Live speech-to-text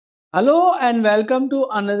Hello and welcome to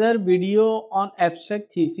another video on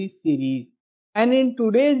Abstract Thesis series. And in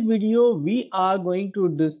today's video, we are going to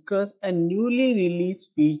discuss a newly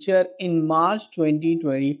released feature in March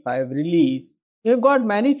 2025 release. We've got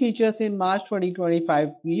many features in March 2025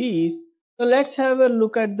 release. So let's have a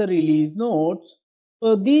look at the release notes.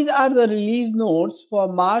 So these are the release notes for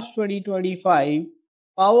March 2025,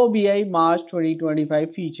 Power BI March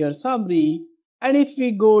 2025 feature summary. And if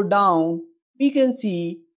we go down, we can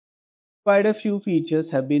see quite a few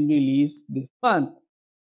features have been released this month.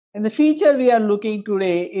 And the feature we are looking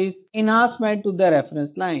today is enhancement to the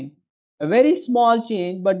reference line. A very small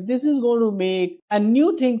change, but this is going to make a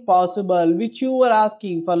new thing possible which you were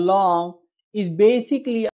asking for long. Is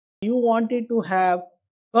basically you wanted to have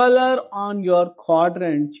color on your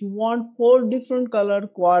quadrants. You want 4 different color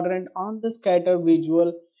quadrant on the scatter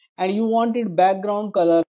visual, and you wanted background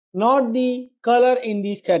color, not the color in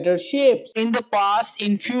the scattered shapes. In the past,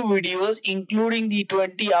 in few videos, including the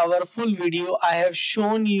 20-hour full video, I have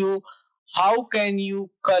shown you how can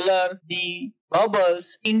you color the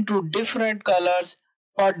bubbles into different colors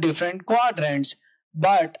for different quadrants.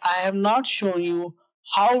 But I have not shown you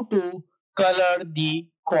how to color the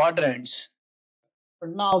quadrants. But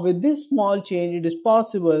now with this small change, it is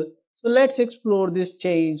possible. So let's explore this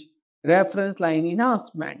change, reference line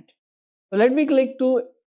enhancement. So let me click to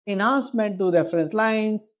enhancement to reference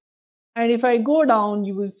lines, and if I go down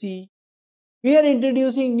you will see we are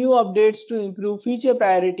introducing new updates to improve feature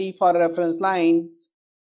priority for reference lines.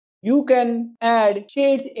 You can add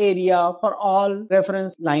shades area for all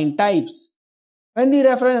reference line types. When the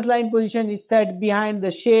reference line position is set behind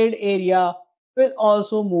the shade area, will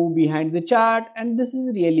also move behind the chart, and this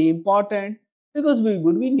is really important because we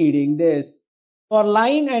would be needing this. For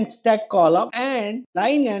line and stack column and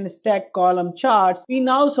line and stack column charts, we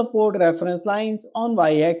now support reference lines on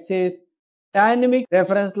y-axis. Dynamic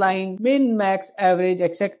reference line, min, max, average,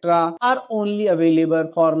 etc. are only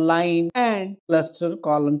available for line and cluster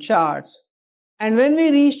column charts. And when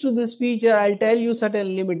we reach to this feature, I'll tell you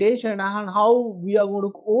certain limitations and how we are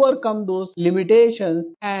going to overcome those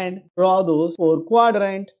limitations and draw those 4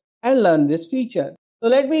 quadrant and learn this feature. So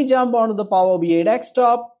let me jump onto the Power BI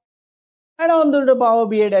desktop. And onto the Power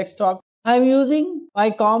BI desktop, I'm using my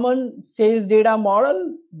common sales data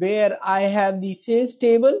model where I have the sales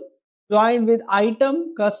table joined with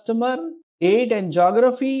item, customer, date and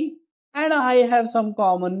geography, and I have some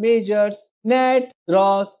common measures, net,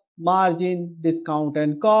 gross, margin, discount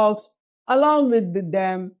and COGS, along with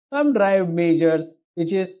them some derived measures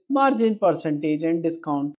which is margin percentage and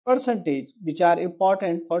discount percentage, which are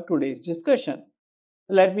important for today's discussion.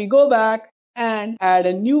 Let me go back and add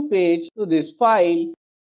a new page to this file.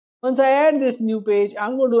 Once I add this new page,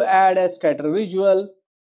 I'm going to add a scatter visual.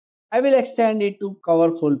 I will extend it to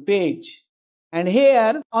cover full page. And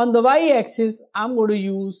here on the y-axis, I'm going to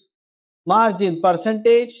use margin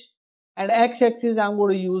percentage, and x-axis I'm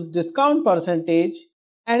going to use discount percentage,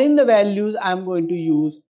 and in the values I'm going to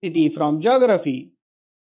use city from geography.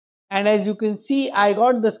 And as you can see, I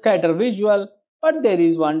got the scatter visual, but there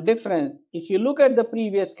is one difference. If you look at the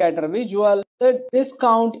previous scatter visual, the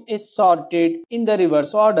discount is sorted in the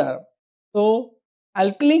reverse order. So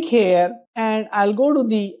I'll click here and I'll go to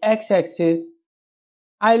the x-axis.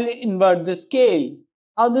 I'll invert the scale.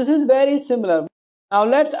 Now this is very similar. Now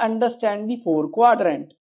let's understand the 4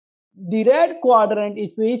 quadrant. The red quadrant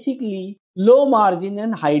is basically low margin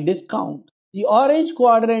and high discount. The orange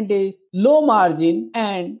quadrant is low margin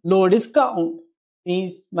and low discount.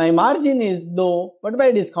 Means my margin is low but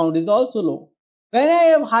my discount is also low. When I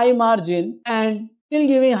have high margin and still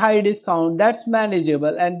giving high discount, that's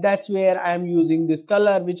manageable, and that's where I am using this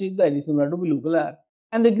color which is very similar to blue color.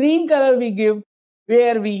 And the green color we give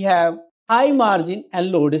where we have high margin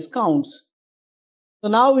and low discounts. So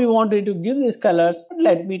now we wanted to give these colors.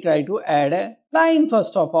 Let me try to add a line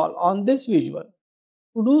first of all on this visual.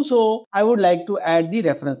 To do so, I would like to add the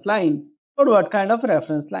reference lines. But what kind of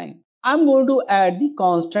reference line? I'm going to add the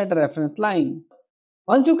constant reference line.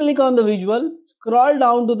 Once you click on the visual, scroll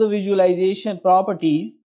down to the visualization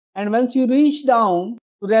properties, and once you reach down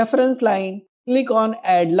to reference line, click on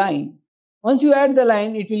add line. Once you add the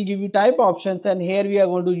line, it will give you type options, and here we are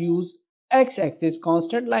going to use x-axis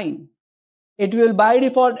constant line. It will by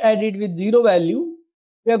default add it with 0 value.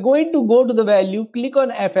 We are going to go to the value, click on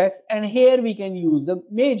fx, and here we can use the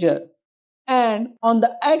measure. And on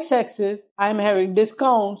the x-axis, I am having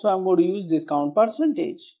discount, so I am going to use discount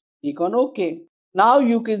percentage. Click on OK. Now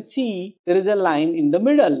you can see there is a line in the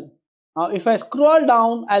middle. Now if I scroll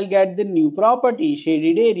down, I'll get the new property,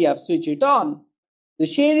 shaded area. Switch it on. The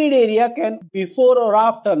shaded area can be before or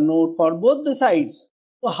after node for both the sides.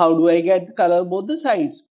 So how do I get the color both the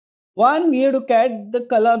sides? One, we have to get the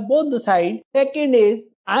color both the sides. Second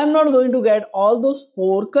is, I am not going to get all those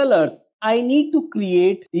four colors. I need to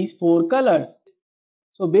create these four colors.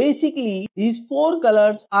 So basically, these four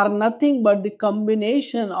colors are nothing but the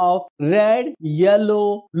combination of red,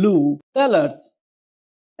 yellow, blue colors.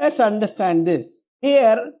 Let's understand this.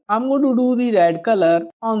 Here, I'm going to do the red color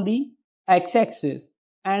on the x-axis,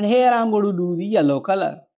 and here I'm going to do the yellow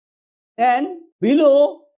color. Then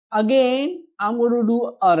below, again, I'm going to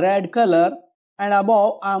do a red color, and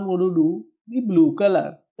above, I'm going to do the blue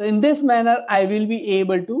color. So in this manner, I will be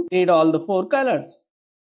able to create all the four colors.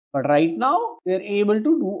 But right now, we are able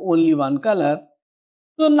to do only one color.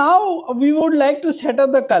 So now we would like to set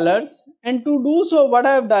up the colors, and to do so, what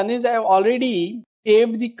I have done is I have already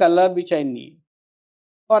saved the color which I need.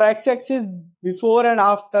 For x-axis before and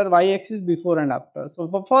after, y-axis before and after. So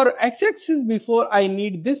for x-axis before, I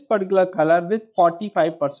need this particular color with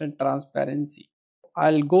 45% transparency.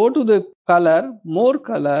 I'll go to the color, more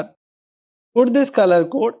color, put this color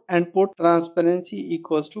code and put transparency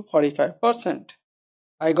equals to 45%.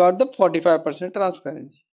 I got the 45%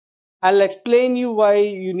 transparency. I'll explain you why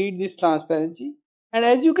you need this transparency. And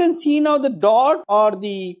as you can see now, the dot or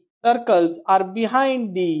the circles are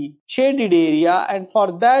behind the shaded area, and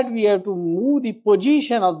for that we have to move the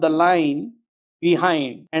position of the line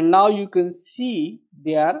behind, and now you can see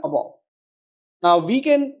they are above. Now we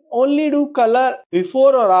can only do color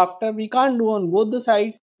before or after, we can't do on both the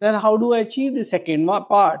sides. Then how do I achieve the second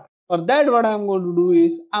part? For that, what I'm going to do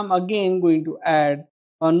is I'm again going to add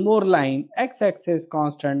one more line, x-axis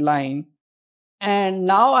constant line, and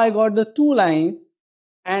now I got the two lines,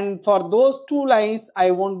 and for those two lines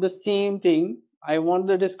I want the same thing. I want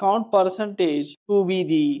the discount percentage to be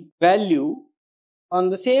the value.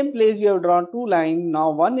 On the same place we have drawn two lines.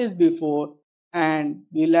 Now one is before, and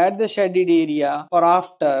we'll add the shaded area for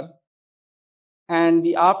after, and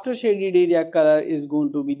the after shaded area color is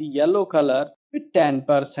going to be the yellow color with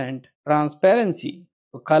 10% transparency.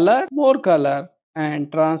 So color, more color,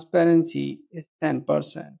 and transparency is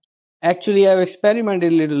 10%. Actually, I've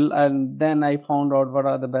experimented a little and then I found out what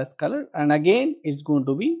are the best color, and again it's going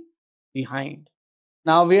to be behind.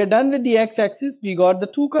 Now we are done with the x-axis. We got the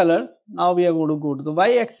two colors. Now we are going to go to the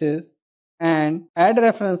y-axis and add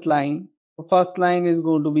reference line. The first line is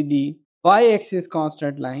going to be the y-axis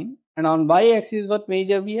constant line, and on y-axis what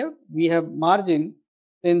measure we have? We have margin.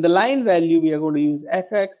 In the line value we are going to use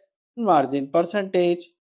fx margin percentage.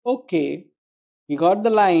 Okay, we got the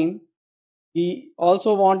line. We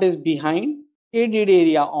also want is behind, shaded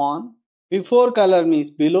area on, before color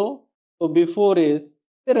means below. So before is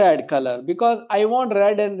the red color, because I want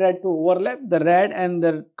red and red to overlap, the red and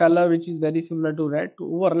the color which is very similar to red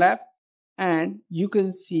to overlap, and you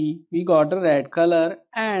can see we got a red color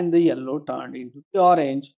and the yellow turned into the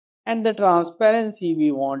orange, and the transparency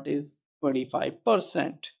we want is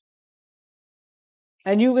 25%.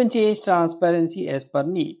 And you can change transparency as per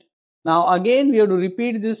need. Now again we have to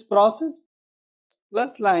repeat this process.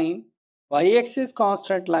 Plus line, y-axis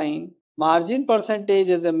constant line, margin percentage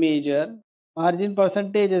as a measure, margin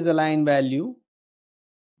percentage as a line value.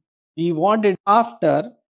 We want it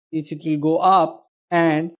after, is it will go up,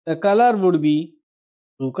 and the color would be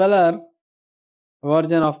blue color,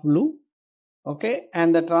 version of blue. Okay,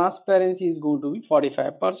 and the transparency is going to be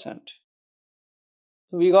 45%.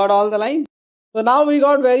 So we got all the lines. So now we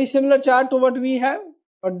got very similar chart to what we have,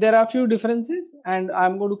 but there are few differences, and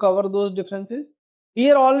I'm going to cover those differences. We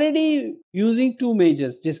are already using two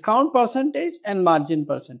measures, discount percentage and margin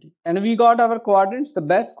percentage. And we got our quadrants. The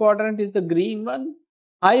best quadrant is the green one,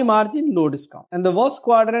 high margin, low discount. And the worst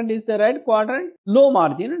quadrant is the red quadrant, low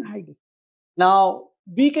margin and high discount. Now,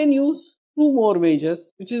 we can use two more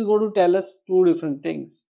measures, which is going to tell us two different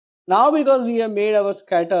things. Now, because we have made our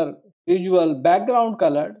scatter visual background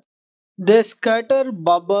colored, the scatter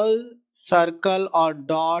bubble, circle or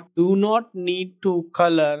dot do not need to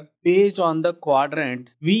color based on the quadrant.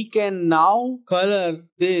 We can now color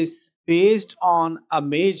this based on a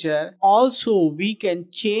measure. Also, we can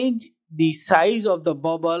change the size of the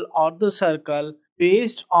bubble or the circle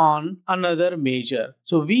based on another measure.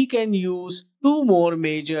 So we can use two more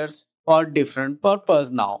measures for different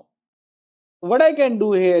purpose now. What I can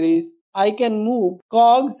do here is I can move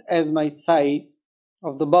cogs as my size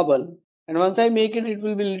of the bubble. And once I make it, it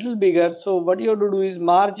will be a little bigger. So what you have to do is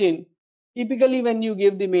margin. Typically when you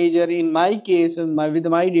give the measure, in my case, with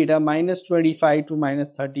my data, minus 25 to minus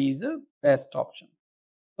 30 is the best option.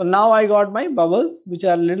 So now I got my bubbles, which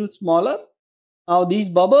are a little smaller. Now these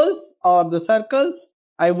bubbles or the circles,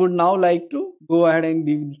 I would now like to go ahead and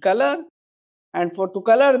give the color. And to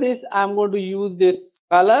color this, I am going to use this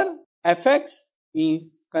color, fx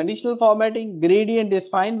means conditional formatting. Gradient is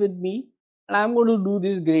fine with me, and I'm going to do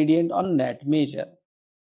this gradient on net measure.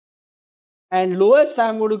 And lowest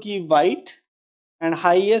I'm going to keep white, and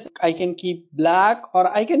highest I can keep black, or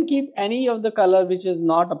I can keep any of the color which is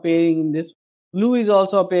not appearing in this. Blue is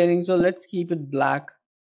also appearing, so let's keep it black.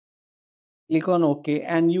 Click on OK,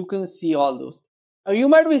 and you can see all those. Now you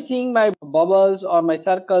might be seeing my bubbles or my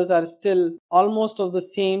circles are still almost of the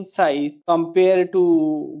same size compared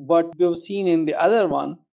to what we've seen in the other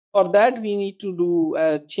one. For that we need to do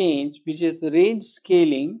a change, which is range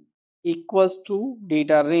scaling equals to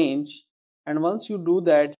data range. And once you do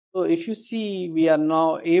that, so if you see, we are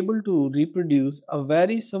now able to reproduce a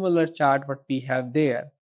very similar chart what we have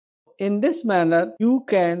there. In this manner, you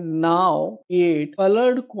can now create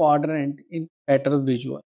colored quadrant in better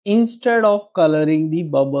visual instead of coloring the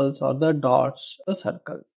bubbles or the dots, the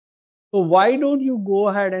circles. So why don't you go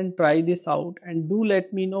ahead and try this out, and do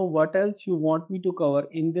let me know what else you want me to cover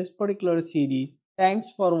in this particular series.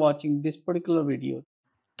 Thanks for watching this particular video.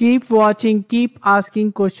 Keep watching, keep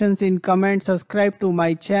asking questions in comments, subscribe to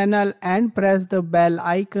my channel and press the bell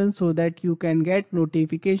icon so that you can get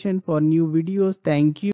notification for new videos. Thank you.